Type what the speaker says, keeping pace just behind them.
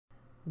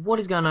What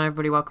is going on,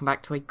 everybody? Welcome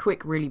back to a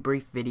quick, really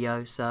brief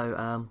video.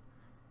 So,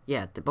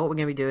 yeah, what we're going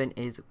to be doing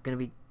is going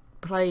to be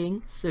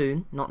playing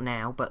soon, not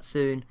now, but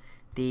soon,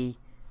 the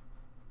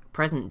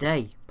present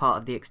day part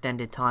of the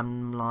extended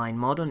timeline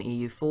mod on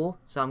EU4.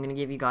 So I'm going to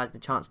give you guys the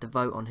chance to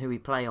vote on who we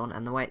play on,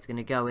 and the way it's going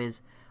to go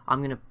is I'm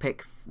going to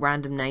pick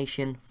random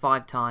nation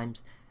 5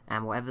 times,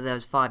 and whatever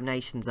those 5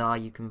 nations are,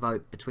 you can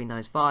vote between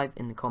those 5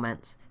 in the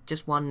comments.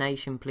 Just one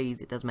nation, please,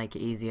 it does make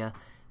it easier.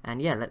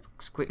 And yeah, let's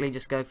quickly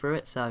just go through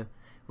it. So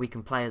we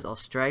can play as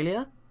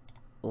Australia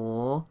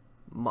or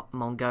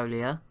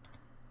Mongolia.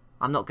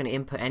 I'm not going to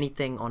input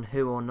anything on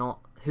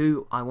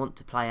who I want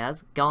to play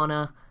as.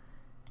 Ghana,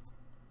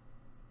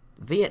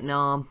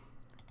 Vietnam,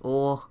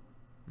 or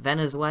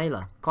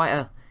Venezuela. Quite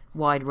a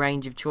wide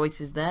range of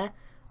choices there.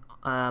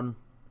 I'm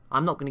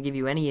not going to give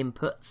you any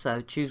input,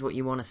 so choose what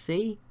you want to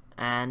see.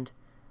 And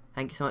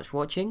thank you so much for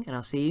watching, and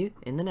I'll see you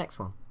in the next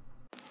one.